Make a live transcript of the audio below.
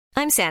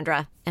I'm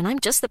Sandra, and I'm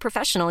just the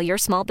professional your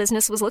small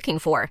business was looking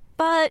for.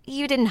 But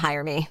you didn't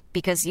hire me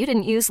because you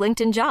didn't use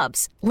LinkedIn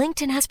Jobs.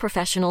 LinkedIn has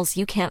professionals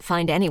you can't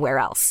find anywhere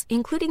else,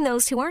 including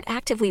those who aren't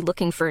actively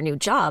looking for a new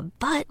job,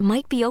 but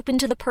might be open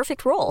to the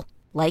perfect role,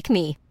 like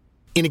me.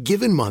 In a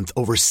given month,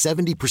 over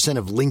 70%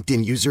 of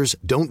LinkedIn users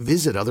don't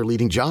visit other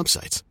leading job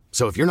sites.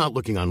 So if you're not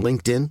looking on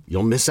LinkedIn,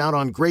 you'll miss out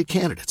on great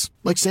candidates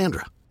like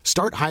Sandra.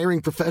 Start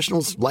hiring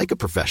professionals like a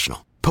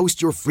professional.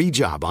 Post your free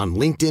job on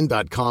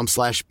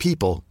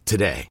linkedin.com/people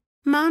today.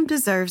 Mom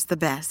deserves the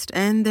best,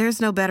 and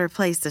there's no better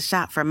place to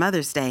shop for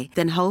Mother's Day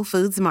than Whole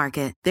Foods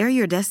Market. They're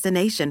your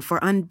destination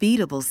for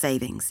unbeatable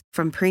savings,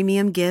 from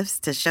premium gifts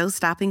to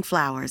show-stopping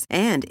flowers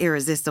and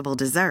irresistible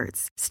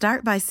desserts.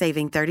 Start by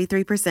saving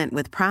 33%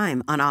 with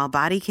Prime on all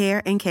body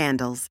care and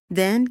candles.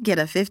 Then get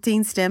a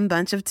 15-stem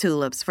bunch of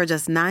tulips for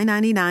just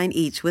 $9.99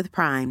 each with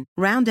Prime.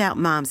 Round out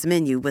Mom's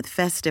menu with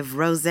festive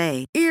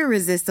rosé,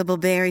 irresistible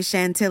berry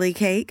chantilly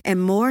cake,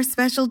 and more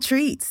special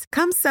treats.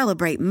 Come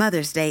celebrate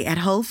Mother's Day at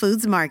Whole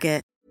Foods Market.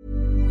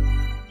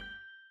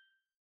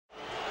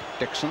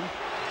 Dixon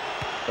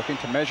looking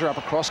to measure up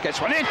across, gets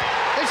one in.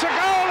 It's a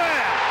goal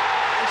there!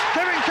 It's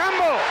Kevin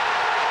Campbell!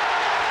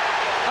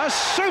 A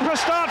super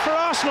start for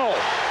Arsenal!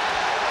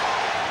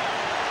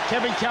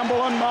 Kevin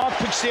Campbell unmarked,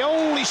 picks the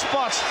only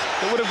spot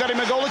that would have got him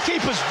a goal. The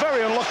keeper's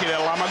very unlucky there,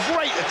 Lam. A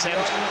great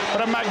attempt,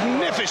 but a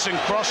magnificent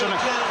cross and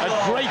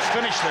a great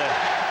finish there.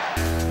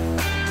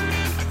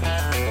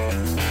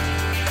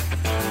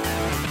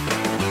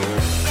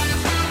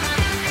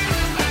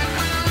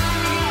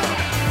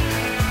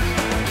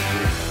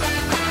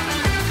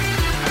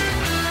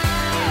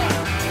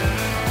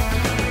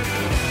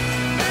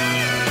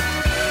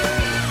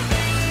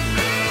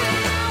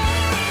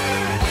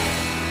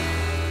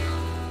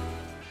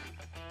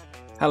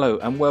 Hello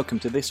and welcome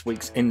to this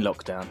week's In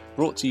Lockdown,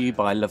 brought to you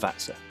by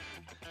Lavazza.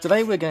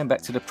 Today we're going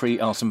back to the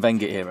pre-Arsene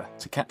Wenger era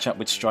to catch up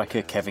with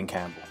striker Kevin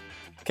Campbell.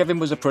 Kevin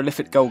was a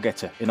prolific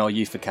goal-getter in our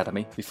youth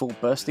academy before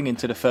bursting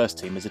into the first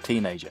team as a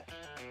teenager.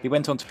 He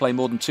went on to play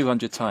more than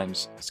 200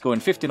 times, scoring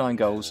 59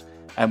 goals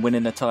and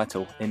winning a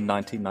title in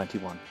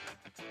 1991.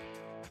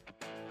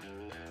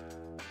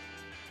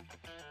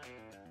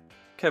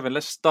 Kevin,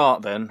 let's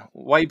start then.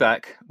 Way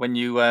back when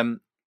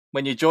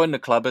you joined the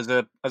club as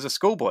a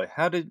schoolboy,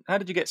 how did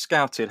you get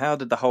scouted? How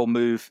did the whole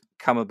move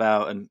come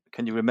about? And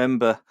can you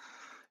remember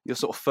your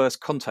sort of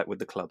first contact with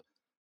the club?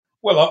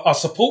 Well, I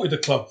supported the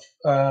club.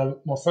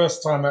 My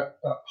first time at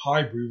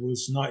Highbury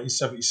was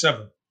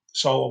 1977,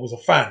 so I was a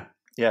fan.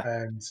 Yeah.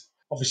 And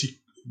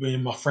obviously, me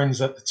and my friends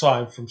at the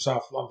time from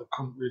South London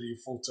couldn't really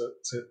afford to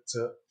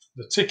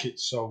the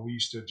tickets, so we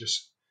used to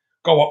just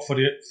go up for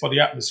the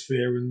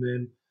atmosphere. And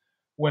then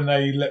when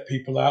they let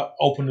people out,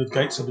 open the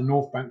gates of the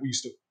North Bank, we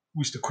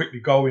used to quickly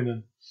go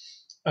in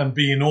and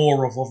be in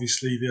awe of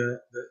obviously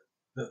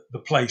the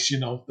place, you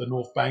know, the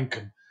North Bank,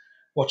 and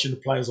watching the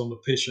players on the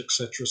pitch,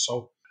 etc.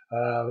 So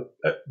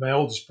my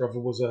oldest brother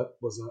was a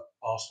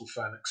Arsenal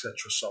fan, etc.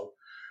 So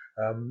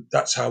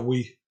that's how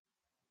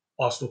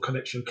Arsenal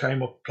connection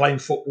came up, playing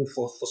football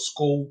for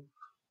school.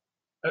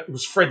 It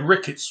was Fred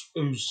Ricketts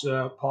who's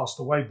passed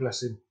away,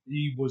 bless him.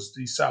 He was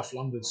the South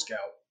London scout,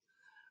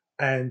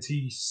 and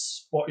he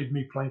spotted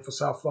me playing for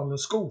South London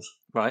schools.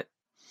 Right.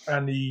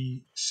 And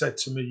he said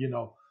to me, you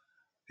know,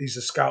 he's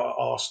a scout at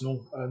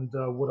Arsenal, and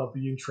would I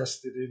be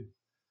interested in?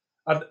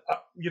 And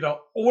you know,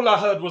 all I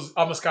heard was,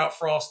 "I'm a scout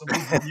for Arsenal.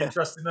 Would you be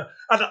interested in that?"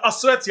 And I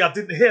swear to you, I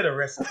didn't hear the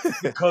rest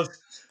because,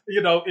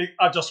 you know,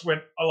 I just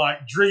went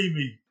like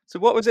dreamy. So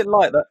what was it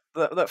like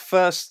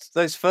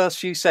those first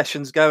few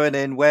sessions going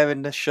in,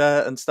 wearing the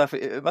shirt and stuff?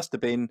 It must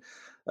have been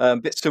a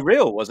bit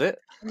surreal, was it?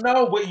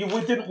 No, we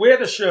didn't wear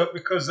the shirt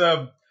because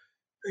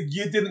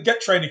you didn't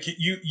get training kit.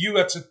 You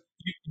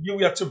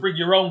had to bring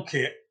your own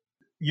kit.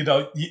 You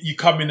know, you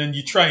come in and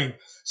you train.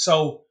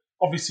 So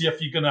obviously,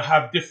 if you're going to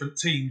have different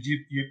teams,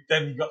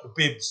 you got the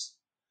bibs.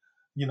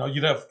 You know,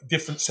 you'd have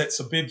different sets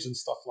of bibs and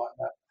stuff like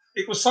that.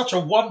 It was such a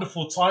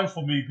wonderful time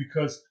for me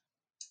because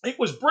it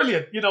was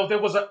brilliant. You know,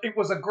 it was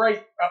a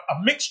great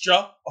a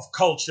mixture of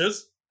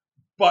cultures,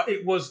 but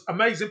it was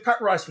amazing. Pat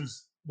Rice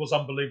was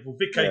unbelievable.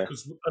 Vic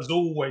Akers has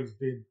always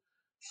been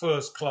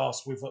first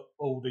class with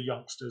all the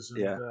youngsters,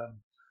 and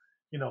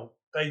you know,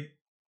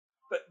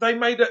 they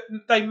made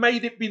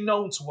it be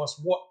known to us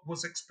what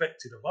was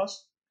expected of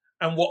us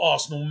and what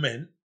Arsenal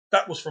meant.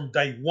 That was from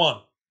day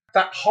one.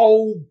 That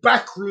whole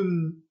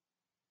backroom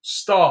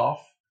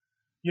staff,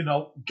 you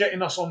know,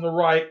 getting us on the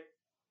right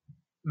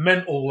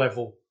mental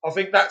level. I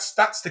think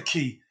that's the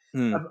key.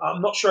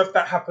 I'm not sure if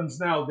that happens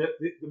now. The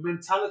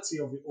mentality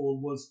of it all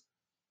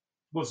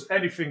was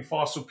anything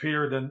far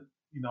superior than,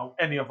 you know,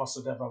 any of us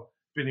had ever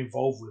been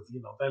involved with.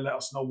 You know, they let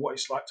us know what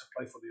it's like to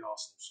play for the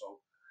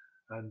Arsenal,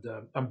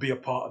 and be a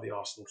part of the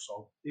Arsenal.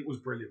 So it was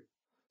brilliant.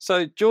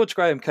 So George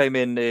Graham came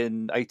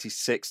in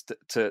 '86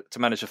 to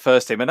manage the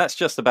first team, and that's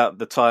just about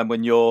the time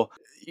when you're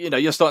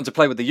starting to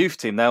play with the youth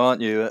team now,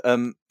 aren't you?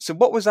 So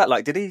what was that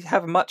like? Did he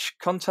have much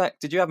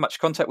contact? Did you have much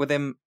contact with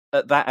him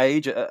at that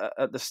age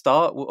at the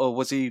start, or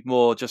was he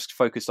more just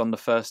focused on the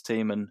first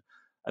team and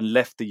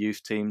left the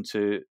youth team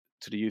to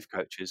the youth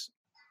coaches?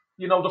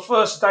 the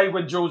first day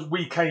when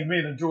we came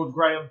in and George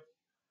Graham,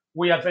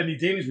 we had any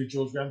dealings with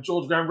George Graham.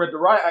 George Graham read the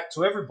riot act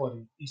to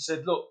everybody. He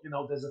said, look,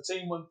 there's a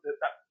team,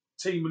 that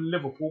team in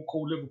Liverpool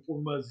called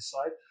Liverpool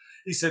Merseyside.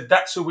 He said,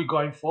 that's who we're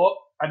going for.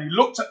 And he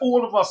looked at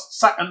all of us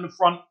sat in the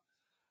front,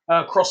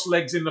 cross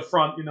legs in the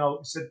front, he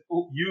said,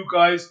 oh, you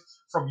guys,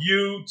 from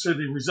you to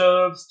the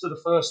reserves to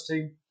the first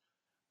team.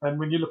 And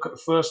when you look at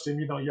the first team,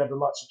 you had the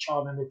likes of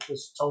Charlie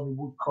Nicholas, Tony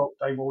Woodcock,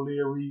 Dave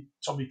O'Leary,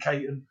 Tommy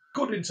Caton,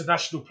 good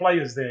international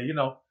players there,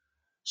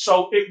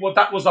 So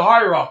that was the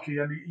hierarchy,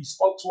 and he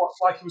spoke to us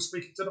like he was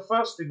speaking to the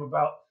first team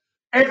about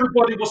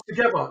everybody was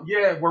together.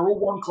 Yeah, we're all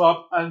one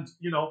club, and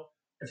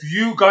if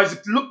you guys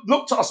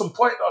looked at us and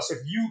pointed at us, if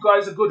you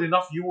guys are good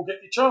enough, you will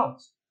get your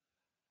chance.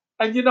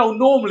 And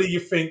normally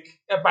you think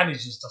a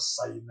manager's just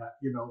saying that,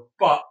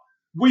 but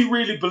we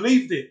really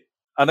believed it.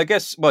 And I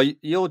guess, well,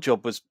 your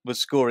job was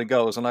scoring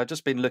goals, and I've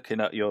just been looking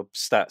at your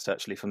stats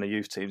actually from the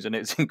youth teams, and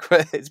it's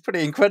it's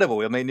pretty incredible.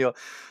 I mean, you're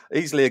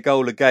easily a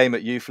goal a game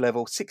at youth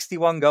level,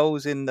 61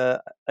 goals in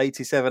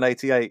 87,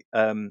 88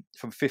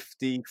 from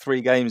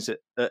 53 games at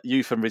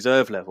youth and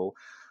reserve level.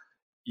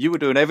 You were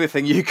doing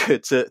everything you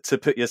could to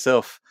put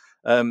yourself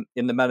in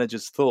the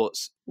manager's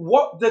thoughts.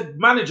 What the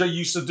manager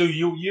used to do,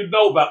 you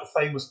know about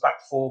the famous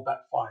back four, back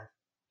five,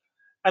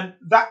 and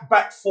that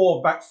back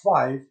four, back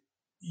five.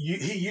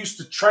 He used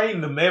to train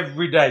them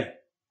every day.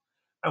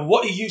 And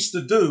what he used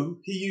to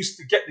do, he used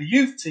to get the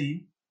youth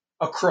team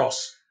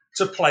across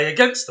to play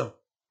against them.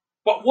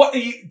 But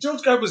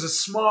George Graham was a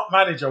smart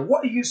manager.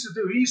 What he used to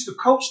do, he used to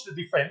coach the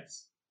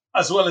defence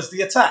as well as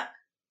the attack.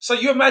 So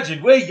you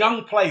imagine, we're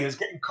young players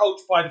getting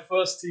coached by the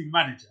first team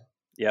manager.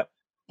 Yep.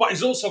 But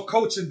he's also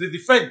coaching the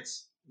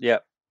defence.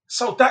 Yep.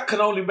 So that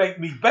can only make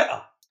me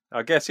better.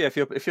 I guess, yeah,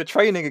 if you're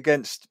training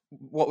against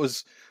what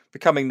was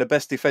becoming the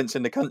best defence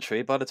in the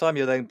country, by the time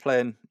you're then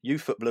playing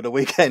youth football at the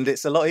weekend,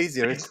 it's a lot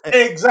easier, isn't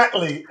it?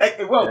 Exactly.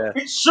 Well, yeah.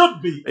 It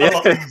should be a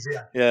lot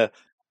easier. Yeah.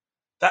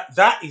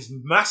 That is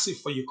massive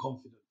for your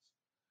confidence.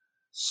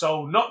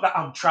 So not that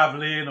I'm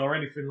travelling or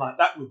anything like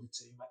that with the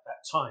team at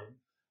that time,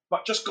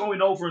 but just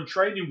going over and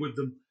training with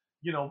them,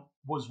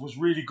 was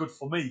really good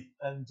for me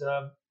and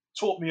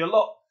taught me a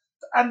lot.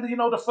 And,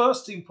 the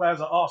first team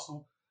players at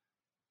Arsenal,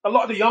 a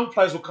lot of the young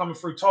players were coming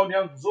through. Tony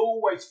Young was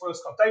always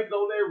first club. David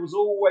O'Leary was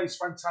always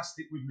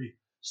fantastic with me.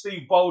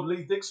 Steve Bold,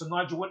 Lee Dixon,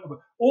 Nigel Winterburn.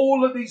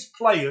 All of these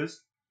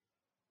players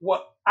were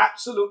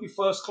absolutely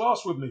first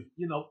class with me,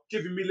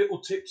 giving me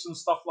little tips and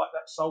stuff like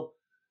that. So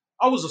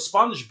I was a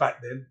sponge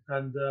back then.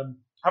 And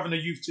having a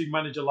youth team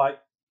manager like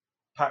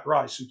Pat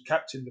Rice, who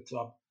captained the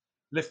club,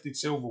 lifted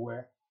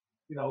silverware,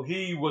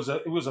 he was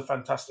a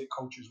fantastic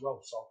coach as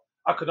well. So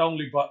I could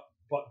only but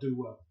do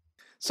well.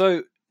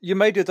 So you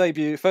made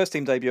your first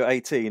team debut at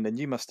 18, and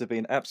you must have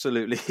been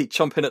absolutely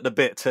chomping at the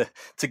bit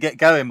to get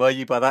going. Were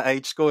you by that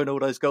age, scoring all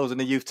those goals in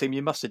the youth team?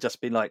 You must have just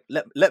been like,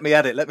 let me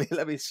at it. Let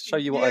me show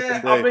you what I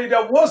can do. I mean,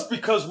 that was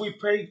because we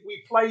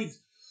played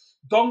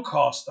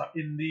Doncaster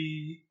in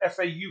the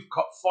FA Youth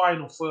Cup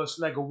final, first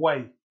leg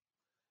away,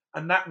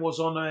 and that was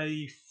on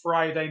a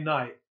Friday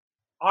night.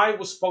 I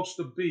was supposed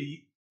to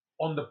be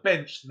on the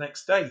bench the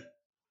next day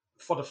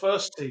for the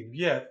first team.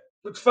 Yeah,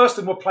 but the first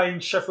team were playing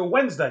Sheffield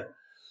Wednesday,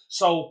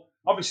 so.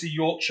 Obviously,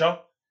 Yorkshire,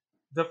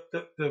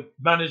 the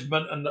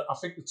management, and I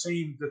think the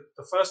team,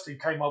 the first team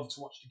came over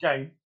to watch the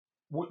game.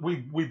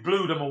 We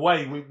blew them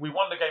away. We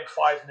won the game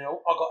 5-0. I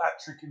got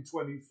hat-trick in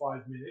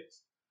 25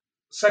 minutes.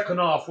 Second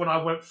half, when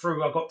I went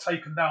through, I got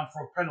taken down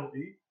for a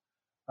penalty,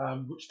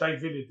 which Dave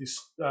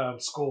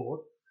Villard scored.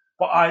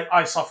 But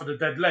I suffered a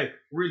dead leg,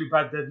 really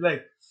bad dead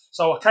leg.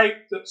 So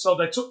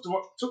they took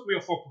me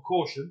off for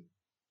precaution.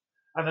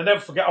 And I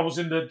never forget, I was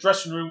in the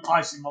dressing room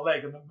icing my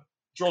leg, and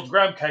George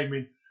Graham came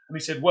in. And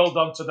he said, well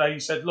done today. He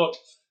said, look,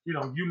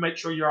 you make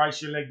sure you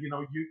ice your leg.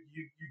 You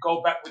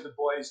go back with the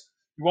boys.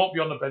 You won't be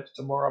on the bench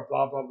tomorrow,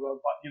 blah, blah, blah.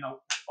 But,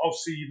 I'll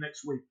see you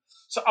next week.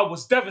 So I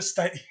was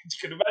devastated,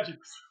 you can imagine.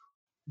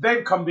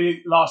 Then come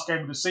the last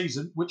game of the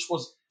season, which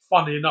was,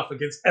 funny enough,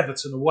 against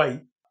Everton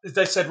away.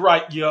 They said,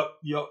 right, you're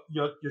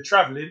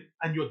travelling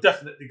and you're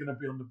definitely going to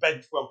be on the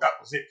bench. Well, that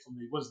was it for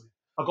me, wasn't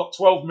it? I got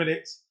 12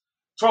 minutes.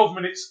 12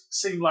 minutes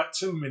seemed like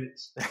 2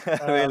 minutes.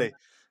 Really?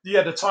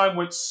 Yeah, the time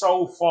went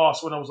so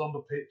fast when I was on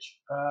the pitch.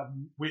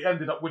 We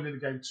ended up winning the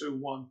game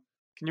 2-1.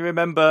 Can you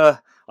remember,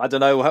 I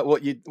don't know,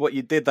 what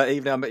you did that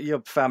evening? I mean,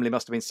 your family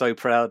must have been so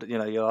proud,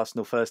 your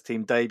Arsenal first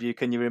team debut.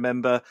 Can you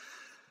remember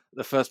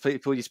the first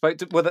people you spoke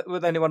to?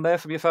 Was anyone there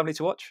from your family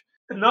to watch?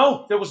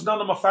 No, there was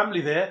none of my family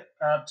there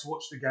to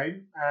watch the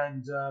game.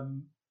 And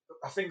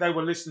I think they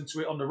were listening to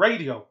it on the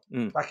radio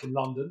back in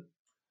London.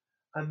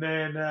 And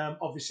then,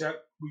 obviously,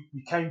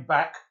 we came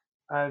back.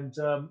 And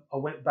I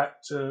went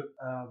back to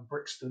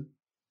Brixton,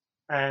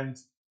 and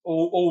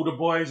all the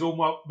boys,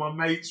 all my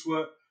mates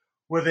were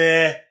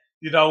there.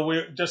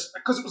 We're just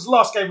because it was the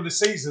last game of the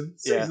season.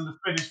 Season had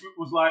finished. It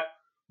was like,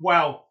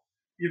 wow,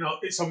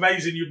 it's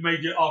amazing you've made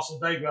your Arsenal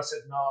debut. I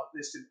said, no,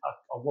 listen,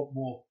 I want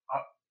more.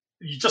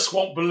 You just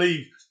won't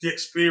believe the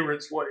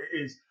experience, what it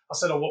is. I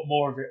said, I want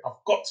more of it.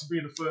 I've got to be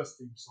in the first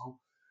team. So,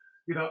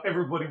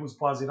 everybody was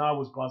buzzing. I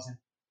was buzzing.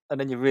 and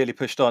then you really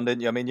pushed on,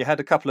 didn't you? I mean, you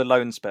had a couple of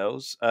loan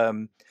spells,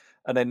 and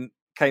then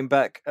came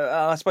back.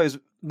 I suppose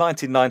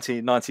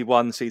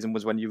 1990-91 season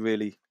was when you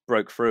really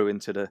broke through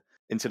into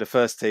the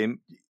first team.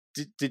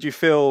 Did you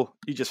feel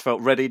you just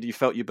felt ready? Did you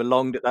felt you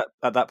belonged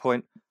at that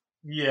point?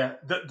 Yeah,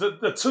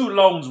 the two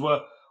loans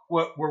were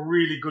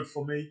really good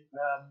for me.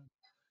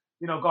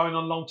 Going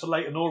on loan to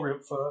Leyton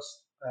Orient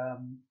first.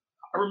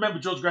 I remember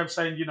George Graham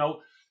saying,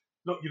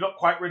 look, you're not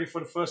quite ready for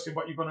the first team,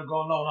 but you're going to go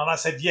on loan. And I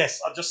said, yes.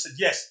 I just said,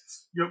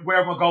 yes. Where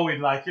am I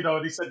going?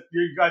 And he said,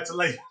 you go to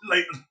Leyton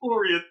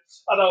Orient.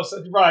 And I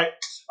said, right.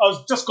 I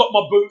was just got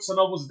my boots and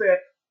I was there.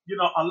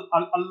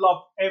 I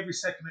loved every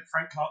second that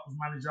Frank Clark was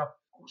manager.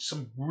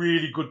 Some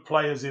really good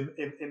players in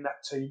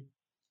that team.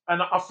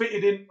 And I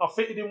fitted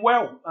in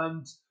well.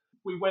 And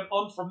we went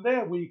on from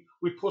there. We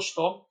pushed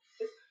on.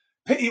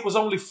 Pity it was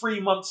only 3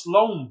 months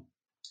loan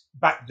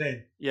back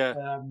then.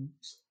 Yeah.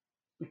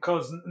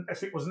 Because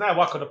if it was now,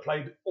 I could have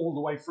played all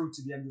the way through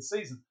to the end of the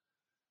season.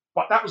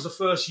 But that was the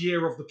first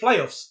year of the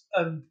playoffs,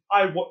 and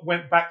I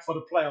went back for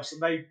the playoffs,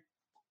 and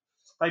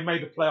they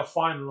made the playoff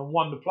final and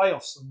won the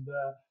playoffs, and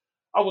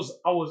I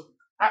was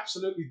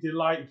absolutely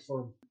delighted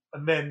for them.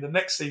 And then the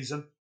next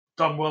season,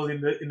 done well in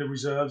the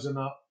reserves, and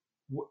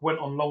went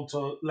on loan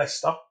to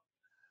Leicester,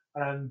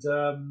 and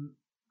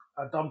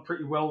I done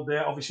pretty well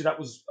there. Obviously, that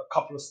was a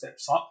couple of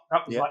steps up.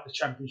 That was like the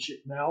Championship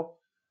now.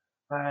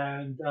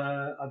 And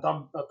I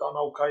done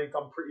okay,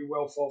 done pretty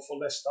well for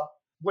Leicester.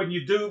 When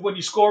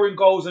you're scoring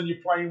goals and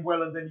you're playing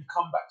well, and then you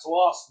come back to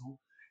Arsenal,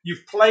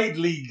 you've played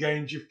league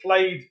games, you've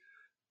played,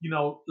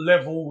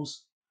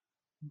 levels,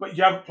 but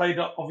you haven't played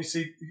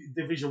obviously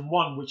Division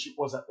 1, which it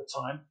was at the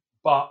time.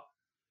 But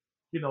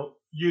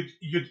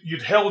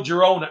you'd held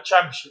your own at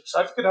Championship.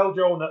 So if you could hold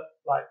your own at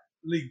like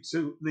League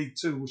Two,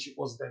 which it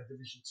was then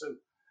Division 2,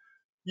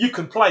 you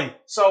can play.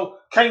 So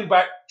came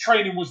back,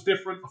 training was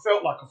different. I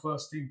felt like a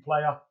first team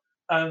player.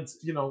 And,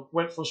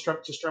 went from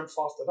strength to strength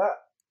after that.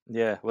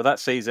 Yeah, well, that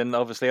season,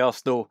 obviously,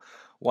 Arsenal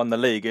won the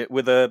league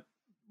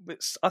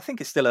I think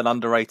it's still an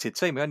underrated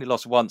team. We only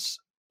lost once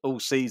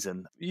all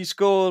season. You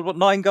scored,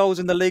 9 goals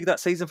in the league that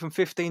season from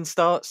 15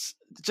 starts?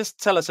 Just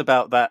tell us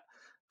about that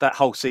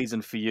whole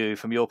season for you,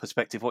 from your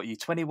perspective. What, you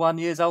 21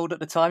 years old at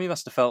the time? You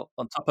must have felt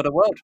on top of the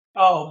world.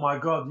 Oh, my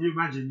God. You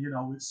imagine,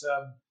 it's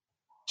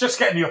just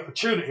getting the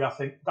opportunity, I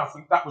think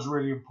that was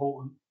really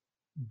important.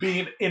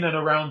 Being in and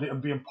around it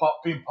and being part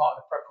of the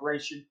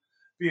preparation,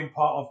 being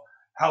part of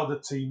how the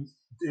team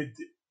did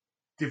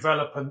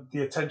develop and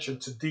the attention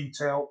to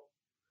detail,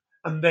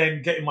 and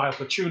then getting my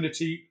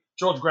opportunity.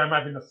 George Graham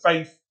having the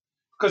faith,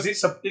 because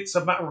it's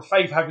a matter of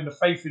faith, having the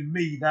faith in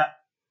me that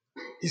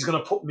he's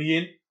going to put me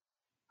in.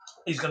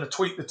 He's going to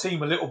tweak the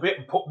team a little bit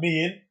and put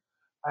me in,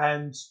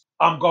 and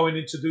I'm going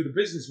in to do the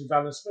business with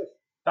Alan Smith.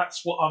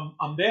 That's what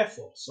I'm there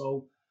for.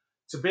 So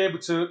to be able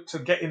to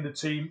get in the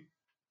team.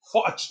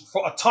 For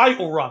a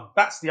title run,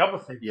 that's the other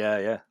thing.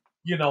 Yeah.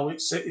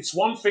 It's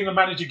one thing a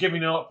manager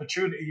giving you an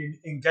opportunity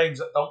in games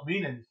that don't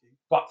mean anything,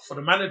 but for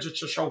the manager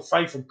to show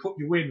faith and put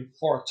you in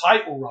for a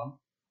title run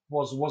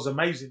was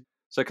amazing.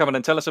 So come on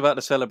and tell us about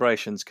the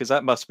celebrations, because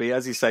that must be,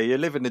 as you say, you're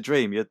living the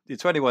dream. You're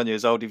 21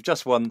 years old. You've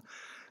just won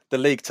the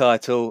league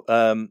title.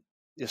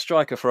 You're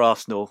striker for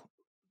Arsenal.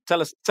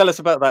 Tell us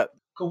about that.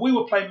 Because we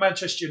were playing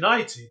Manchester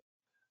United,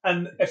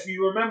 and if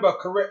you remember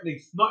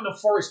correctly, Nottingham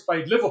Forest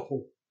played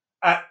Liverpool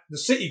at the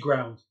City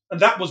Ground,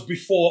 and that was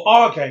before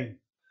our game.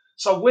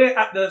 So we're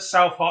at the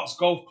South Hearts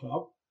Golf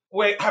Club.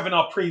 We're having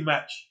our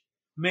pre-match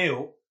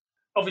meal.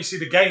 Obviously,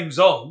 the game's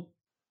on,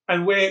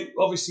 and we're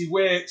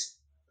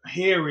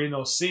hearing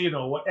or seeing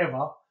or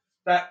whatever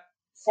that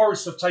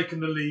Forest have taken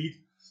the lead,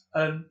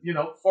 and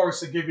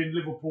Forest are giving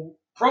Liverpool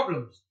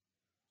problems.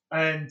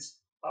 And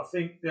I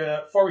think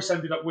Forest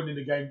ended up winning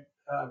the game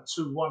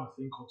 2-1, I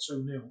think, or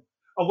 2-0.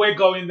 And we're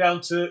going down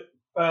to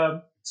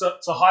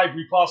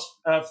Highbury past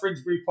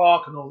Finsbury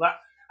Park and all that,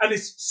 and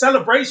it's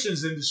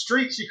celebrations in the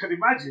streets. You can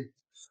imagine,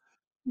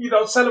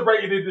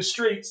 celebrating in the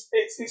streets.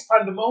 It's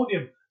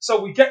pandemonium.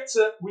 So we get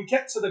to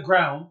the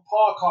ground,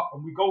 park up,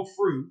 and we go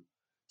through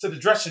to the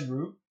dressing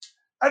room,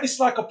 and it's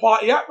like a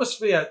party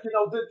atmosphere.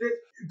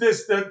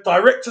 There's the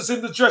directors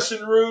in the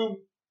dressing room,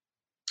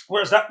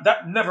 whereas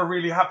that never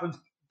really happened.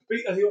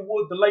 Peter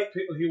Hillwood, the late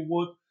Peter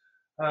Hillwood,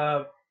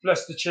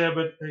 bless the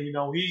chairman.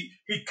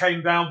 He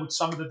came down with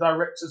some of the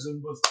directors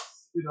and was.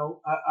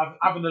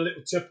 Having a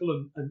little tipple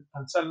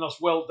and telling us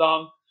well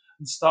done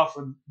and stuff,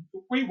 and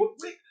it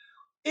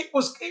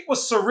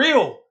was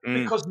surreal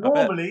because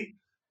normally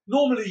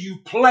you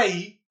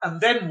play and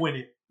then win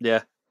it.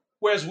 Yeah.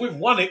 Whereas we've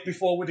won it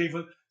before we'd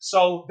even.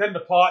 So then the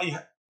party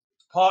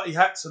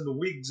hats and the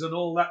wigs and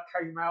all that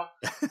came out.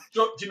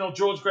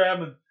 George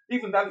Graham and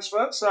even Alex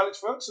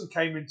Ferguson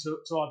came into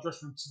our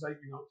dressing room today,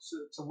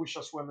 to wish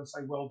us well and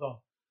say well done.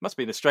 Must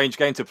be a strange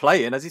game to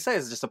play in, as you say.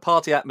 It's just a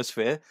party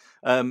atmosphere.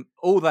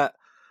 All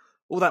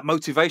that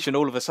motivation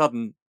all of a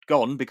sudden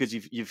gone because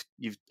you've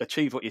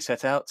achieved what you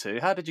set out to.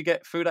 How did you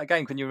get through that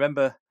game? Can you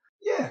remember?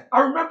 Yeah,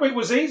 I remember it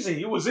was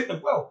easy.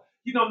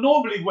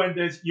 Normally when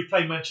you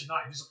play Manchester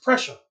United, there's a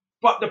pressure,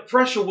 but the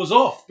pressure was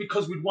off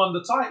because we'd won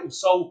the title.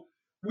 So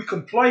we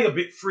can play a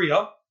bit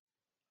freer.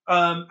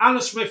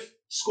 Alan Smith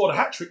scored a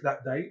hat-trick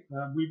that day.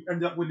 We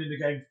ended up winning the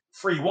game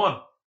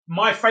 3-1.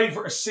 My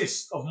favourite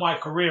assist of my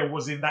career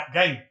was in that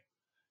game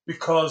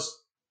because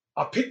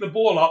I picked the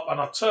ball up and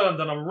I turned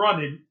and I'm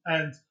running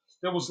and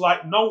there was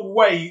like no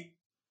way,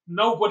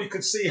 nobody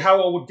could see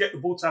how I would get the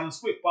ball to Alan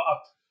Smith, but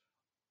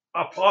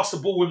I passed the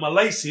ball with my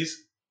laces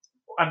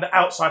and the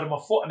outside of my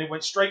foot and it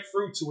went straight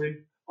through to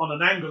him on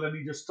an angle and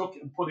he just took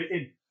it and put it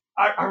in.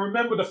 I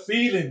remember the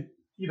feeling,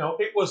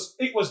 it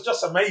was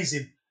just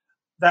amazing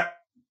that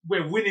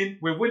we're winning,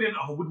 we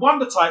won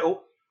the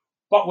title,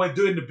 but we're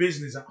doing the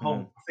business at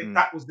home. I think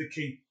that was the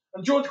key.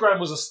 And George Graham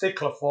was a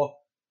stickler for,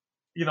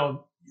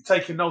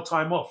 taking no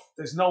time off.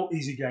 There's no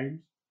easy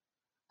games.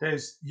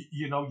 There's,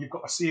 you've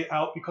got to see it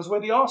out because we're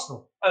the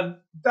Arsenal. And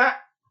that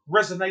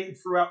resonated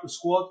throughout the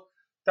squad.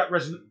 That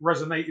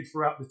resonated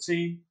throughout the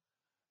team.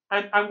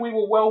 And we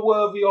were well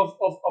worthy of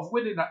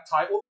winning that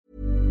title.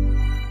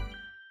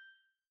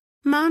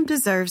 Mom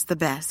deserves the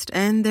best,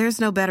 and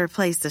there's no better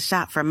place to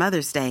shop for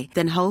Mother's Day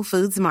than Whole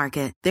Foods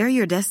Market. They're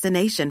your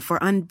destination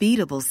for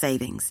unbeatable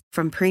savings,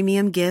 from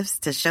premium gifts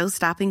to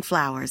show-stopping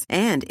flowers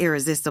and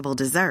irresistible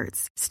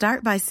desserts.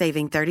 Start by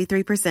saving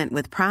 33%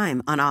 with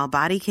Prime on all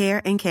body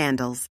care and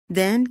candles.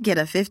 Then get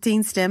a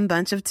 15-stem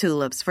bunch of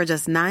tulips for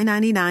just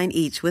 $9.99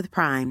 each with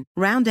Prime.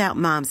 Round out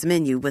Mom's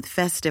menu with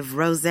festive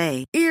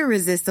rosé,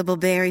 irresistible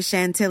berry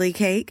chantilly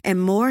cake,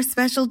 and more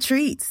special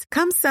treats.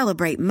 Come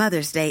celebrate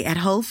Mother's Day at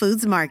Whole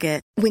Foods Market.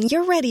 When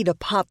you're ready to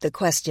pop the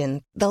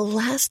question, the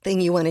last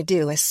thing you want to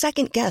do is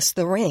second-guess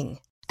the ring.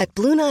 At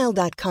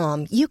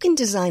BlueNile.com, you can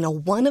design a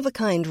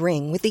one-of-a-kind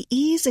ring with the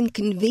ease and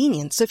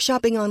convenience of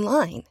shopping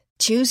online.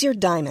 Choose your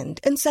diamond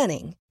and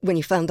setting. When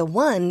you find the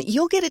one,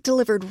 you'll get it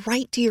delivered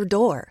right to your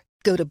door.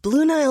 Go to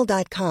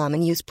BlueNile.com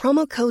and use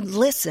promo code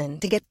LISTEN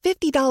to get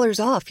 $50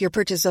 off your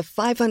purchase of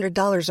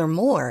 $500 or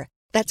more.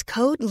 That's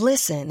code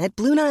LISTEN at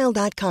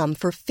BlueNile.com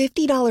for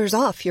 $50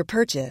 off your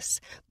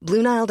purchase.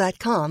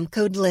 BlueNile.com,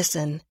 code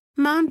LISTEN.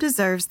 Mom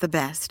deserves the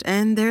best,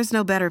 and there's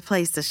no better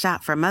place to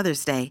shop for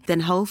Mother's Day than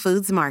Whole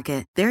Foods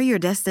Market. They're your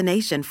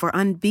destination for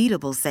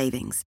unbeatable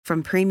savings,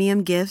 from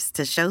premium gifts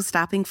to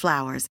show-stopping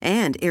flowers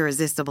and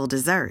irresistible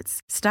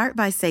desserts. Start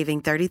by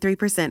saving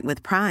 33%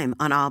 with Prime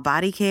on all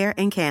body care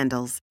and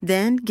candles.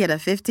 Then get a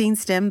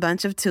 15-stem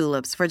bunch of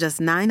tulips for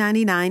just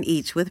 $9.99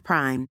 each with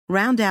Prime.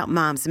 Round out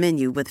Mom's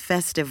menu with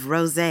festive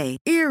rosé,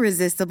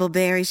 irresistible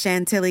berry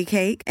chantilly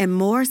cake, and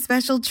more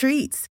special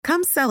treats.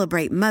 Come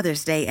celebrate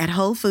Mother's Day at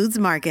Whole Foods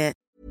Market.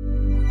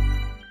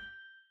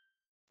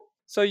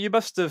 So you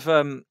must have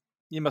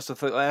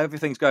thought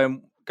everything's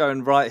going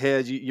right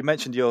here. You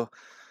mentioned your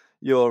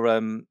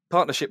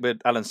partnership with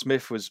Alan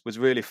Smith was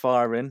really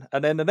firing,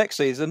 and then the next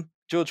season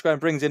George Graham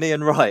brings in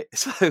Ian Wright.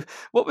 So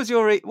what was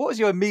your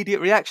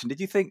immediate reaction?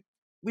 Did you think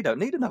we don't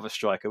need another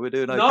striker? We're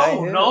doing okay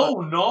here?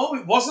 No,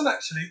 it wasn't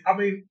actually. I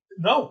mean,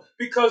 no,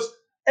 because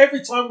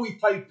every time we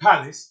played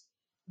Palace,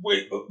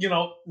 we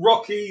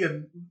Rocky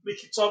and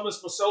Mickey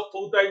Thomas, myself,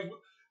 Paul Davis,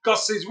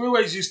 Gus says we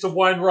always used to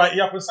wind Righty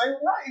up and say,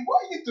 Righty,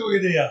 what are you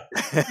doing here?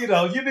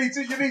 You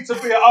need to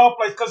be at our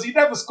place, because he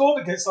never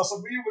scored against us,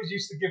 and we always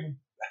used to give him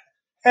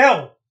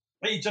hell.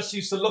 He just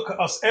used to look at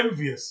us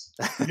envious.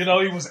 He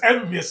was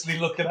enviously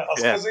looking at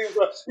us because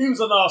he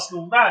was an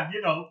Arsenal man.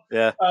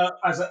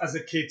 As a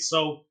kid.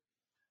 So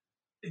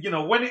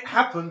when it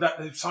happened that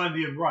they signed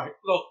Ian Wright,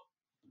 look,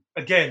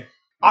 again,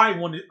 I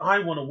want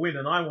to win,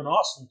 and I want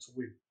Arsenal to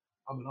win.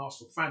 I'm an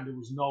Arsenal fan. There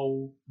was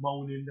no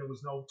moaning. There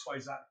was no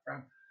toys out the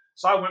pram.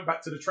 So I went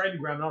back to the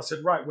training ground and I said,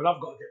 right, well,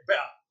 I've got to get better.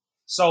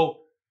 So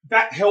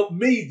that helped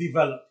me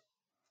develop.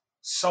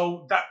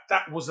 So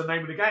that was the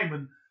name of the game.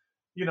 And,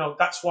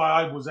 that's why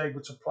I was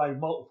able to play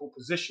multiple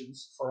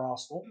positions for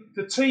Arsenal.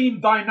 The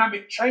team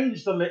dynamic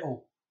changed a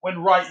little when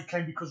Wrighty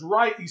came, because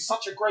Wrighty's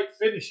such a great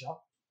finisher.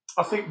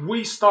 I think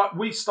we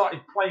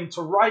started playing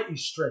to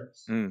Wrighty's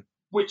strengths,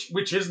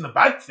 which isn't a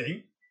bad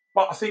thing.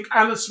 But I think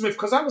Alan Smith,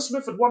 because Alan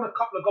Smith had won a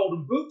couple of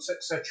golden boots,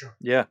 etc.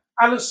 Yeah.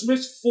 Alan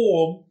Smith's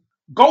form,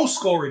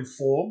 goal-scoring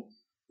form,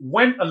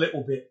 went a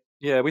little bit.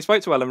 Yeah, we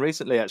spoke to Alan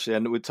recently, actually,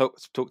 and we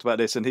talked about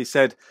this, and he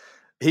said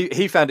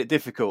he found it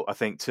difficult, I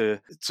think, to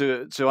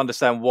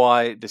understand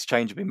why this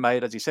change had been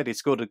made. As he said, he'd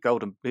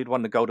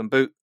won the golden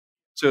boot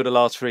 2 of the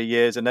last 3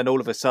 years, and then all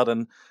of a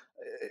sudden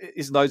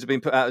his nose had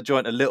been put out of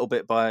joint a little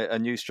bit by a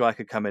new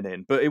striker coming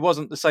in. But it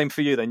wasn't the same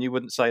for you then? You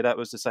wouldn't say that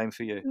was the same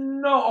for you?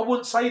 No, I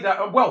wouldn't say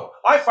that. Well,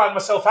 I found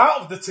myself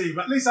out of the team.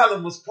 At least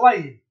Alan was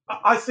playing.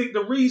 I think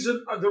the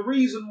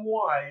reason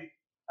why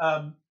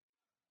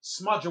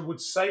Smudger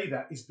would say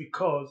that is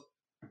because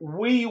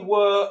we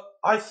were,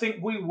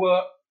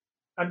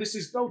 and this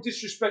is no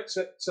disrespect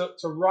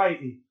to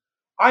Wrighty,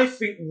 I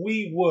think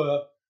we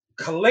were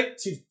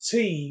collective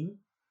team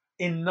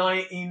in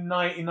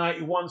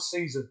 1990-91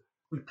 season.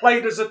 We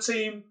played as a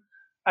team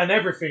and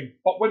everything.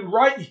 But when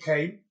Wrighty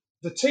came,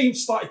 the team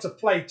started to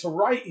play to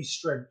Wrighty's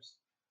strengths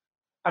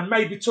and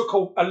maybe took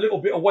a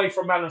little bit away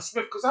from Alan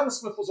Smith, because Alan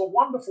Smith was a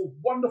wonderful,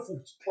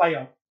 wonderful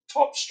player,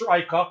 top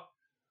striker,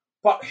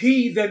 but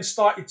he then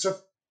started to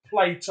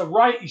play to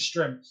Wrighty's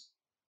strengths.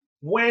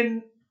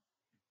 When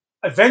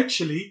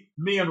Eventually,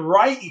 me and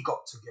Righty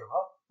got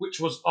together, which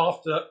was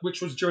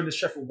during the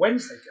Sheffield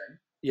Wednesday game.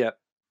 Yeah.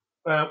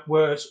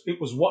 Where it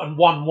was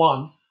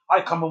 1-1.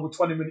 I come on with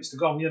 20 minutes to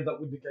go, and we end up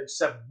winning the game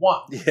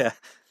 7-1. Yeah.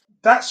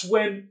 That's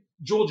when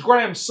George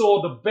Graham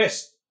saw the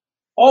best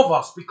of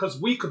us,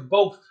 because we could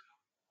both.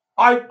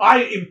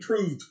 I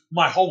improved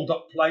my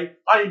hold-up play.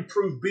 I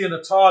improved being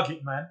a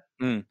target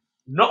man.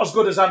 Not as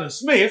good as Alan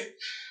Smith,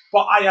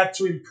 but I had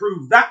to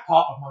improve that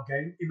part of my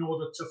game in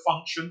order to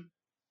function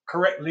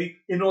correctly,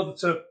 in order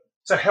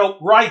to help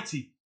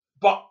Righty.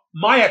 But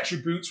my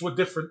attributes were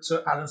different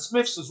to Alan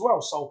Smith's as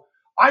well. So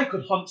I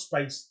could hunt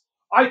space.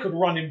 I could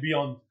run in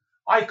beyond.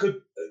 I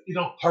could,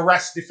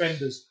 harass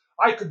defenders.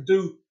 I could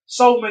do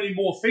so many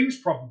more things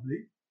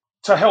probably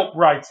to help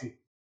Righty.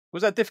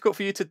 Was that difficult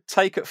for you to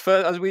take at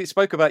first? As we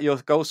spoke about your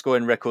goal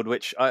scoring record,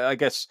 which I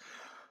guess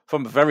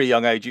from a very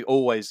young age, you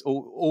always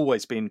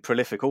been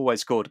prolific, always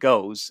scored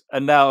goals.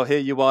 And now here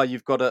you are,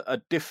 you've got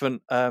a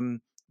different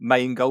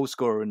main goal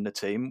scorer in the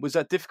team. Was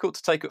that difficult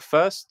to take at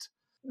first?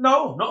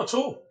 No, not at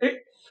all.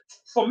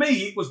 For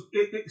me,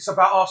 it's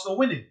about Arsenal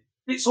winning.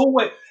 It's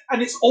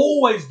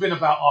always been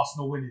about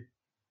Arsenal winning.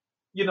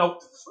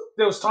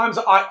 There was times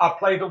that I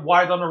played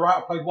wide on the right,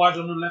 I played wide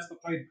on the left, I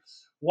played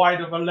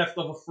wide of a left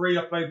of a free,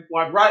 I played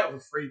wide right of a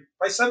free,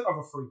 played centre of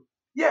a free.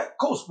 Yeah, of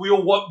course, we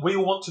all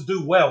want to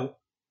do well.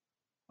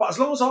 But as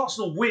long as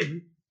Arsenal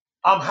win,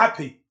 I'm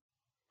happy.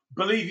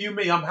 Believe you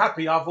me, I'm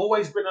happy. I've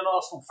always been an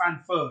Arsenal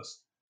fan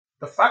first.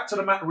 The fact of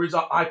the matter is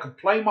I can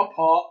play my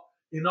part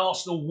in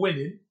Arsenal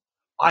winning.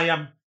 I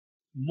am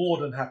more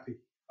than happy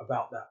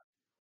about that.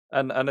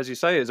 And as you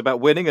say, it's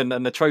about winning,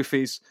 and the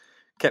trophies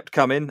kept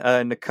coming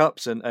in the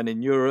Cups and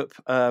in Europe.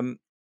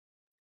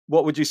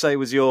 What would you say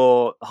was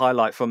your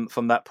highlight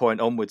from that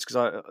point onwards?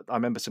 Because I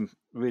remember some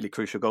really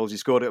crucial goals. You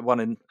scored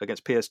one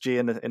against PSG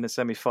in the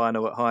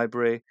semi-final at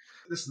Highbury.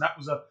 Listen, that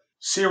was a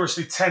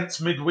seriously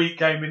tense midweek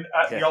game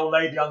at the Old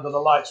Lady under the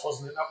lights,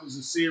 wasn't it? That was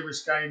a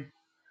serious game.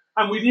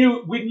 And we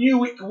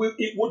knew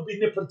it would be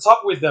nip and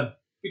tuck with them,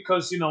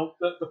 because,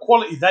 the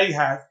quality they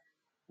had,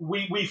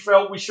 we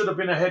felt we should have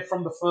been ahead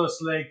from the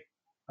first leg.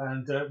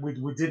 And we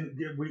didn't.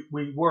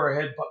 We were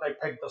ahead, but they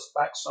pegged us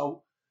back.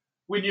 So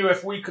we knew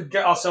if we could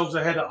get ourselves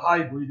ahead at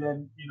Highbury,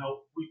 then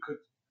we could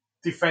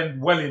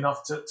defend well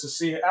enough to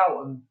see it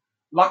out. And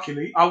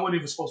luckily, I wasn't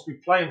even supposed to be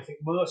playing. I think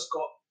Merce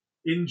got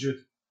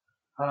injured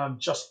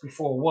just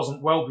before,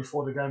 wasn't well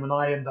before the game, and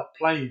I ended up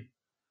playing.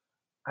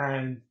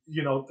 And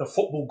the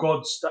football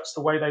gods, that's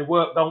the way they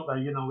work, don't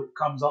they? It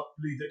comes up,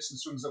 Lee Dixon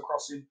swings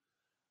across him,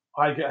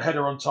 I get a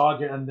header on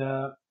target, and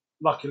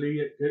luckily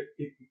it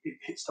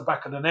hits the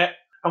back of the net.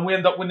 And we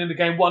end up winning the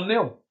game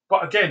 1-0.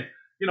 But again,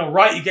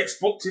 Righty gets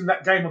booked in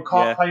that game and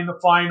can't play in the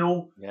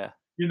final. Yeah.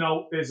 He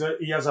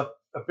has a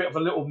bit of a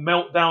little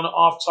meltdown at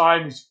half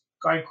time. He's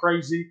going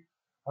crazy,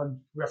 and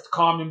we have to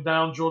calm him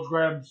down. George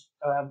Graham's,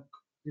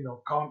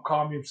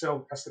 calm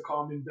himself, has to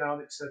calm him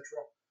down, etc.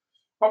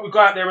 But we go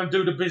out there and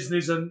do the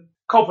business. And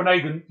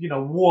Copenhagen,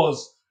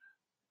 was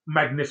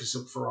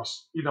magnificent for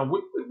us.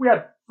 We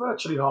had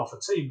virtually half a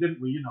team, didn't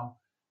we?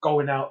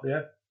 Going out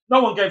there.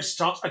 No one gave us a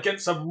chance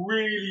against a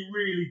really,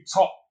 really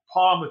top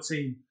Parma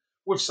team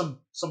with some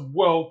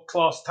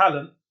world-class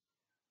talent,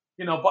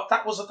 But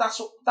that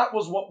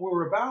was what we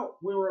were about.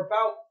 We were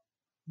about,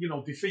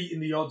 defeating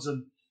the odds,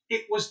 and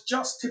it was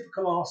just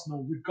typical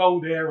Arsenal. We'd go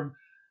there, and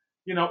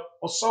I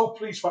was so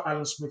pleased for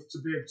Alan Smith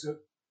to be able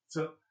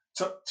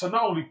to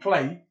not only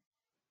play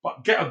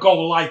but get a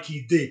goal like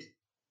he did.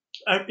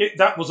 And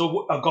that was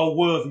a goal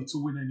worthy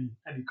to win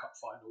any cup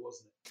final,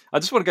 wasn't it? I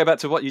just want to go back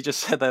to what you just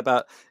said there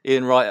about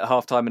Ian Wright at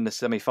halftime in the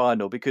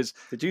semi-final, because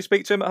did you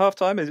speak to him at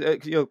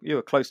halftime? You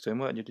were close to him,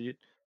 weren't you? Did you?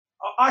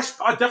 I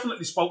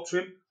definitely spoke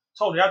to him.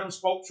 Tony Adams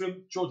spoke to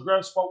him. George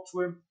Graham spoke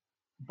to him.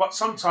 But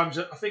sometimes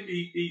I think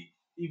he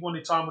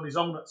wanted time on his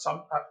own at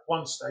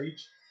one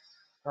stage.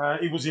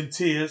 He was in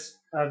tears,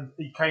 and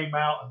he came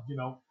out, and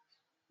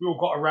we all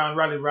got around,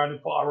 rallied around,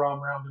 and put our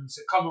arm around him and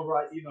said, "Come on,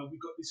 right, we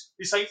got this.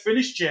 This ain't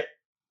finished yet.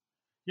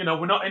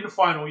 We're not in the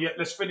final yet.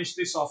 Let's finish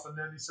this off, and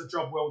then it's a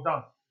job well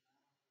done."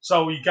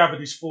 So he gathered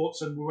his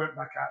thoughts, and we went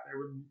back out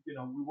there, and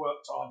we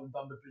worked hard and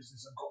done the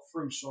business and got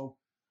through. So,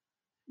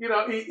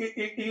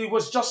 he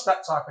was just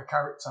that type of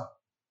character.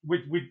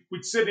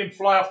 We'd seen him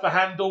fly off the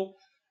handle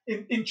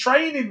in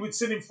training. We'd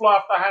seen him fly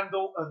off the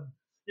handle, and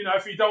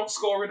if he don't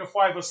score in a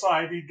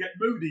five-a-side, he'd get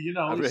moody.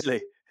 Oh,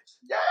 really?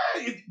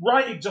 Yeah,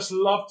 right. He just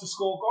loved to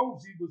score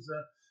goals. He was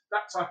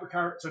that type of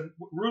character.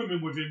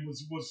 Rooming with him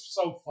was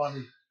so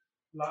funny.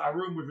 Like, I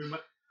room with him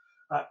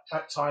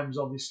at times,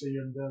 obviously,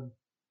 and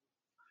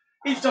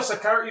he's just a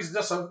character. He's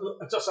just a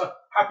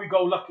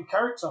happy-go-lucky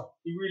character.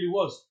 He really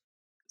was.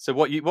 So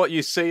what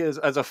you see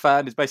as a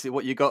fan is basically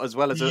what you got as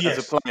well as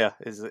a player.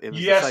 Yes,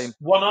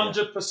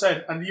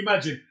 100%. And you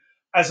imagine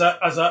as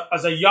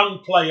a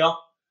young player,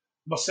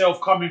 myself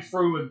coming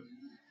through and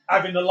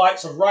having the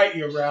likes of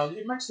Righty around,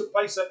 it makes the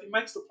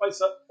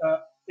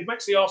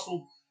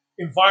Arsenal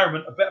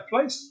environment a better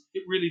place.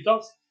 It really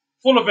does,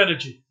 full of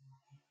energy.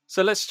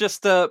 So let's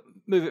just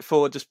move it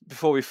forward just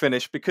before we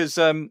finish, because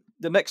the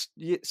next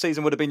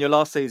season would have been your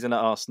last season at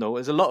Arsenal.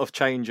 There's a lot of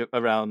change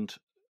around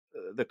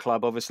the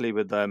club, obviously,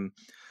 with the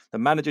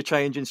manager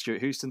changing,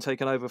 Stuart Houston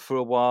taking over for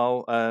a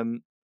while,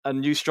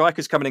 and new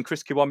strikers coming in.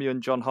 Chris Kiwomya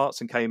and John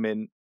Hartson came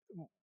in.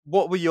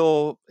 What were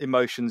your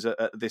emotions at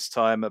this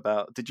time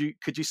about?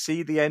 Could you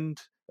see the end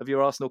of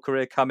your Arsenal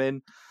career come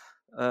in?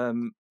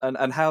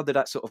 And how did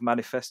that sort of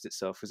manifest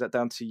itself? Was that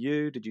down to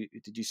you? Did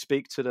you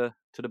speak to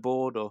the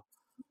board or?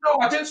 No,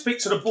 I didn't speak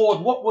to the board.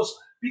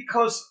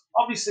 Because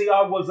obviously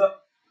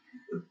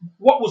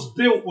what was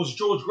built was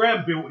George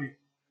Graham built it,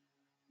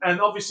 and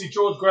obviously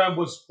George Graham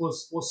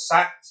was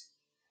sacked.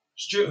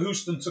 Stuart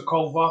Houston took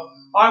over.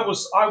 I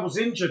was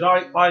injured.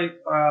 I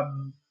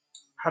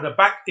had a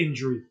back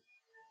injury,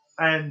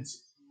 and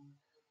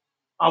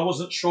I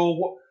wasn't sure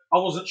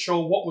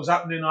what was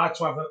happening. I had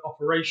to have an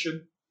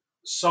operation,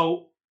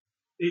 so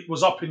it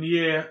was up in the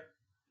air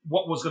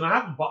what was going to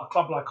happen. But a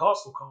club like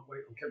Arsenal can't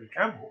wait on Kevin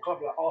Campbell. A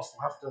club like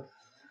Arsenal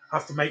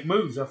have to make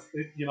moves.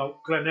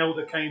 Glenn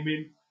Elder came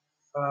in,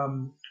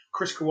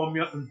 Chris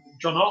Kiwomya and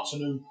John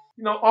Hartson,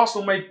 who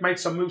Arsenal made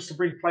some moves to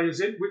bring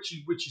players in,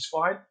 which is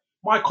fine.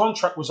 My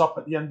contract was up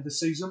at the end of the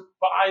season,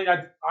 but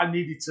I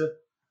needed to,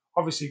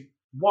 obviously,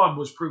 one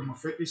was prove my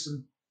fitness,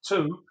 and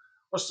two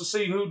was to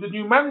see who the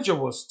new manager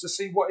was, to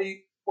see what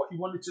he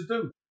wanted to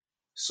do.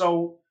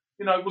 So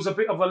it was a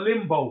bit of a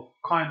limbo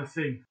kind of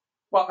thing.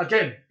 But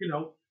again,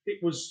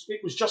 it was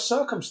just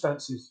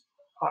circumstances.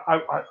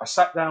 I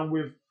sat down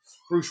with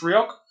Bruce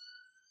Rioch.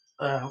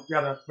 We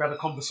had a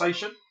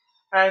conversation,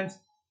 and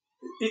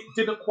it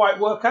didn't quite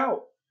work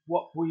out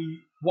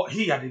what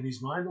he had in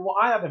his mind and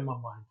what I had in my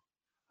mind.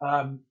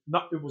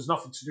 It was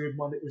nothing to do with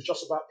money. It was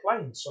just about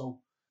playing. So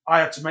I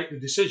had to make the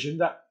decision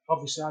that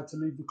obviously I had to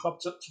leave the club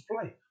to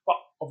play. But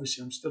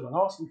obviously I'm still an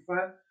Arsenal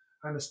fan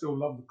and I still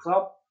love the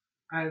club.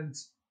 And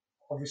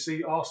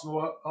obviously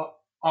Arsenal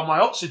are my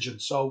oxygen.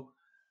 So,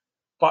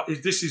 but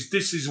this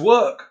is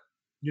work.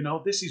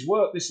 This is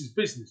work. This is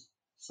business.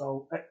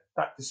 So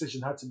that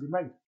decision had to be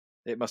made.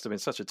 It must have been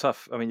such a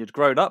tough. I mean, you'd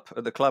grown up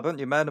at the club, hadn't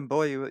you, man and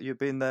boy? You've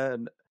been there,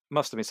 and it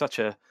must have been such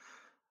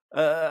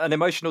an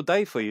emotional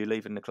day for you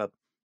leaving the club.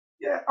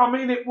 Yeah, I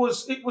mean, it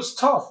was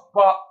tough,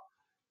 but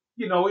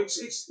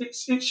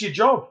it's your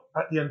job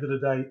at the end of the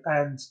day.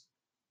 And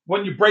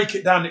when you break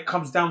it down, it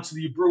comes down to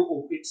the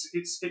brutal. It's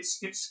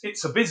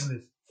a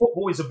business.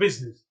 Football is a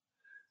business.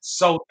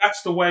 So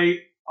that's the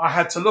way I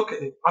had to look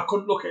at it. I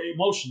couldn't look at it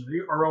emotionally,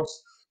 or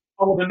else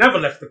I would have never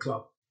left the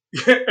club.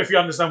 If you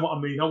understand what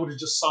I mean, I would have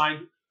just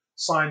signed.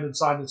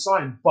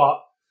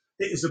 But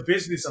it is a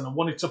business, and I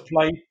wanted to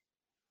play.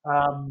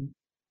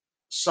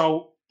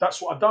 So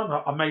that's what I've done.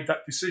 I made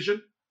that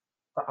decision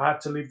that I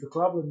had to leave the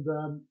club,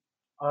 and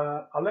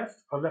I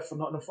left. I left for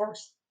Nottingham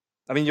Forest.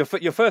 I mean, your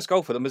first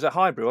goal for them was at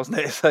Highbury, wasn't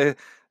it? So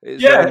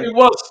it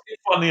was,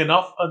 funny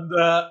enough. And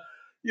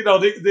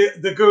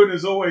the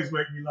Gooners always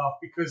make me laugh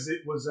because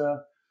it was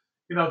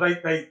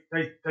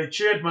they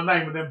cheered my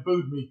name and then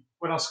booed me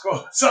when I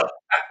scored. So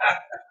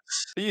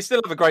but you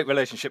still have a great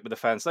relationship with the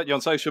fans, don't you, on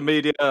social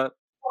media? 100%.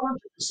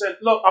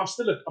 Look, I'm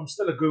still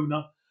a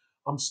Gooner.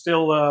 I'm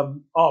still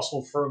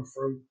Arsenal through and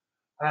through,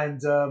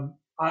 and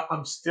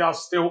I'm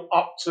still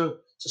up to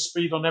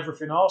speed on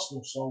everything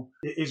Arsenal. So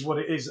it is what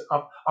it is.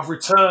 I've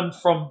returned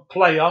from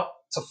player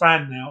to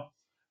fan now,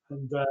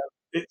 and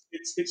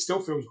it still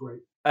feels great.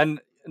 And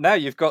now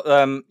you've got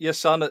your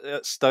son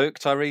at Stoke,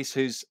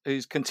 Tyrese,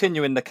 who's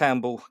continuing the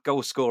Campbell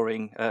goal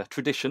scoring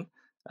tradition.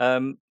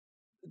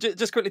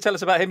 Just quickly tell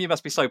us about him. You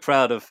must be so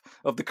proud of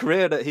the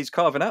career that he's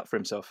carving out for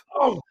himself.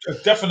 Oh,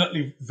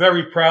 definitely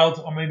very proud.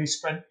 I mean, he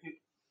spent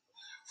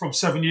from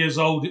 7 years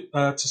old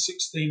to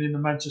 16 in the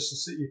Manchester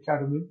City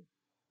Academy.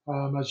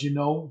 As you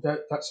know,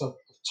 that's a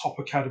top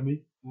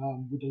academy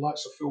with the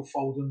likes of Phil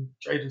Foden,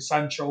 Jadon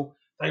Sancho.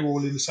 They were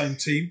all in the same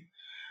team.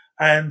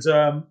 And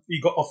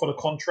he got offered a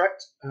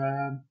contract,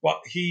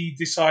 but he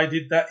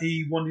decided that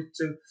he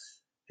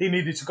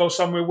needed to go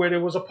somewhere where there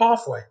was a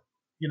pathway.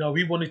 He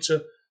wanted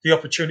the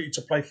opportunity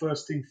to play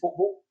first team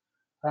football,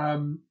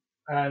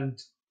 and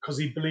because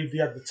he believed he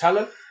had the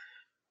talent,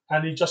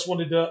 and he just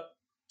wanted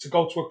to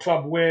go to a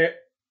club where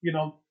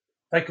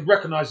they could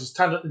recognise his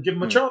talent and give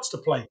him a chance to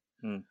play.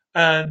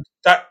 And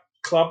that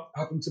club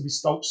happened to be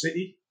Stoke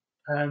City,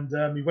 and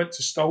he went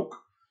to Stoke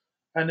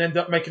and ended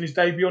up making his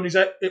debut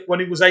when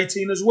he was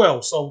 18 as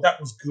well. So that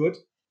was good.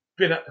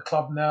 Been at the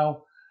club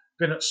now,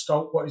 been at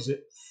Stoke. What is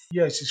it?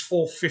 Yeah, it's his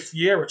fifth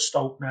year at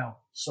Stoke now.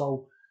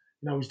 So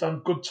he's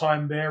done good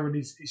time there, and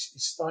he's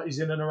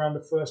in and around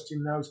the first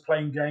team now. He's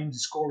playing games,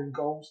 he's scoring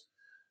goals.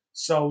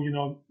 So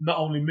not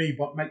only me,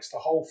 but makes the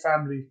whole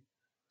family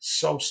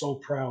so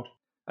proud.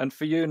 And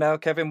for you now,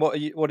 Kevin, what are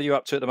you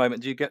up to at the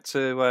moment? Do you get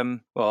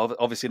to well,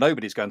 obviously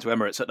nobody's going to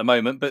Emirates at the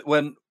moment, but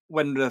when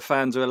the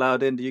fans are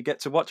allowed in, do you get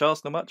to watch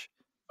Arsenal much?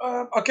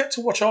 I get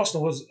to watch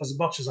Arsenal as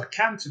much as I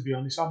can, to be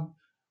honest.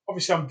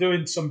 I'm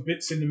doing some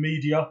bits in the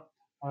media.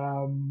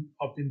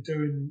 I've been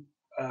doing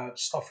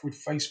stuff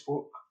with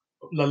Facebook,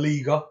 La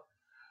Liga,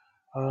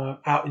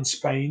 out in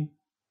Spain.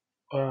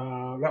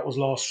 That was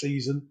last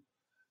season,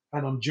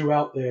 and I'm due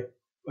out there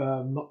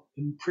not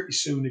pretty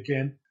soon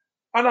again.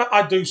 And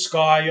I do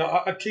Sky.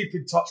 I keep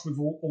in touch with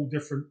all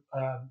different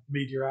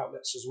media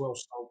outlets as well.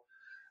 So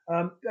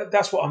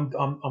that's what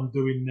I'm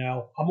doing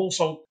now. I'm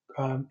also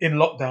in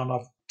lockdown.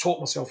 I've taught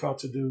myself how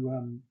to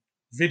do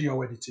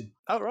video editing.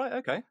 Oh, right,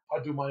 okay.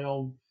 I do my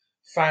own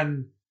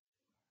fan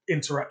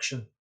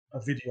interaction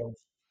of videos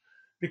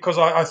because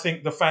I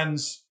think the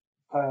fans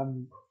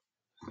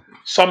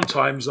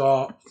sometimes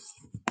are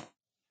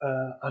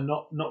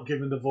not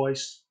given the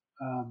voice,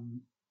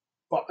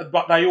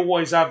 but they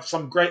always have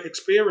some great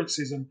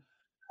experiences. And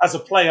as a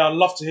player, I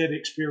love to hear the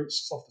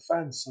experiences of the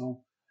fans.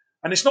 So,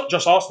 and it's not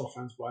just Arsenal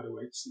fans, by the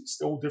way; it's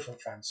all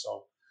different fans.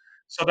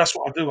 So that's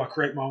what I do. I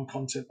create my own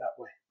content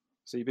that way.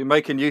 So you've been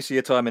making use of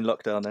your time in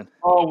lockdown then?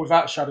 Oh,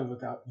 without a shadow of a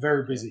doubt,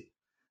 very busy.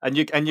 And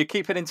you're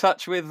keeping in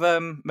touch with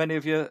many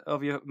of your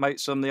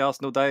mates from the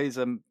Arsenal days,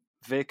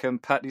 Vic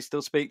and Pat. You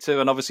still speak to,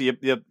 and obviously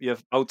your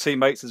old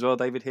teammates as well,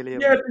 David Hillier.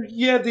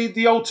 Yeah.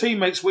 The old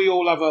teammates. We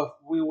all have a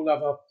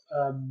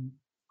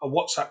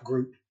WhatsApp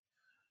group,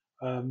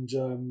 and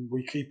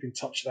we keep in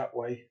touch that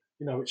way.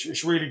 You know,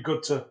 it's really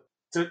good to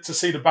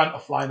see the banter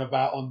flying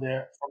about on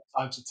there from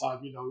time to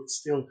time. You know,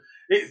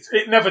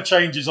 it never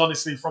changes,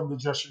 honestly, from the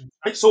dressing room.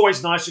 It's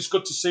always nice. It's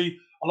good to see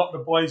a lot of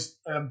the boys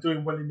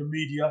doing well in the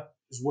media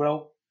as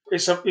well.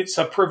 It's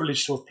a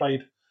privilege to have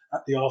played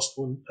at the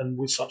Arsenal and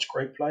with such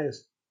great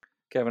players.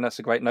 Kevin, that's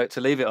a great note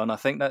to leave it on. I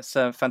think that's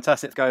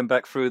fantastic. Going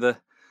back through the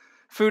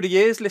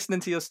years, listening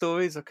to your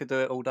stories, I could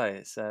do it all day.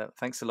 It's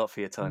thanks a lot for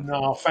your time.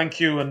 No,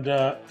 thank you, and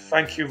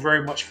thank you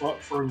very much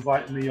for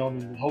inviting me on,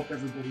 and I hope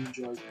everybody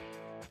enjoyed it.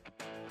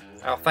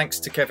 Our thanks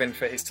to Kevin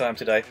for his time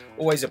today.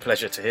 Always a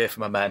pleasure to hear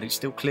from a man who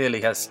still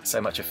clearly has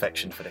so much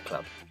affection for the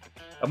club.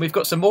 And we've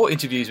got some more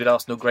interviews with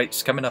Arsenal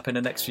greats coming up in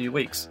the next few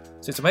weeks.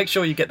 So to make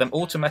sure you get them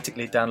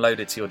automatically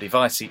downloaded to your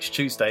device each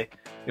Tuesday,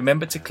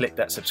 remember to click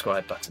that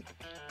subscribe button.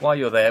 While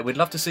you're there, we'd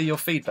love to see your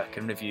feedback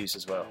and reviews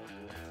as well.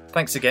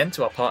 Thanks again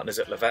to our partners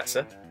at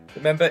Lavazza.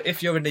 Remember,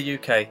 if you're in the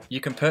UK, you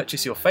can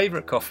purchase your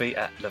favourite coffee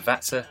at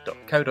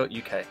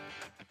lavazza.co.uk.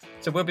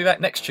 So we'll be back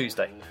next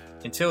Tuesday.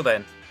 Until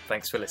then,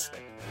 thanks for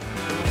listening.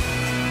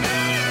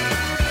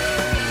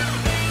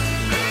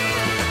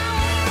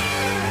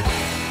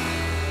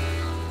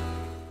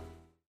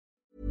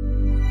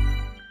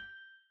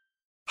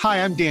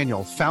 Hi, I'm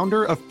Daniel,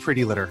 founder of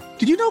Pretty Litter.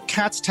 Did you know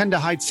cats tend to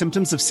hide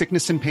symptoms of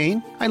sickness and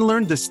pain? I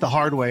learned this the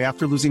hard way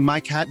after losing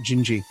my cat,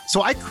 Gingy.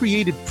 So I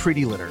created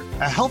Pretty Litter,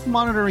 a health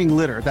monitoring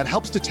litter that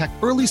helps detect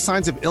early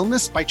signs of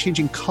illness by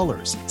changing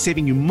colors,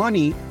 saving you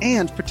money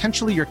and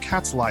potentially your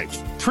cat's life.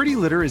 Pretty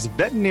Litter is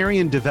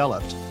veterinarian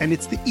developed, and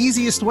it's the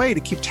easiest way to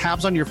keep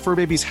tabs on your fur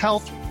baby's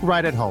health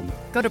right at home.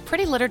 Go to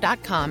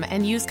prettylitter.com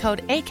and use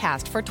code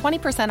ACAST for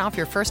 20% off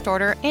your first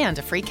order and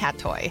a free cat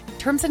toy.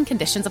 Terms and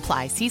conditions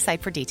apply. See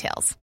site for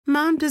details.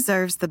 Mom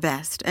deserves the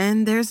best,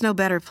 and there's no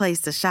better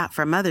place to shop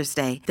for Mother's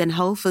Day than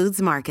Whole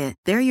Foods Market.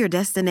 They're your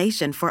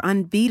destination for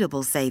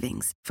unbeatable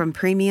savings, from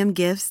premium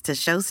gifts to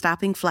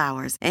show-stopping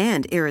flowers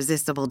and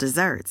irresistible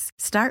desserts.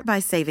 Start by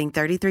saving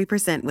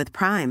 33% with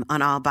Prime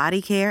on all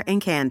body care and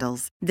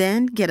candles.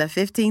 Then get a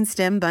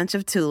 15-stem bunch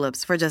of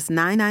tulips for just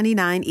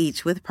 $9.99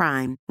 each with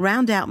Prime.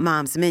 Round out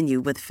Mom's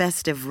menu with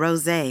festive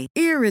rosé,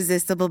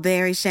 irresistible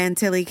berry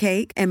chantilly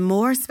cake, and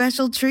more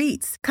special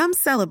treats. Come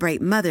celebrate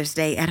Mother's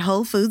Day at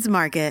Whole Foods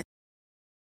Market.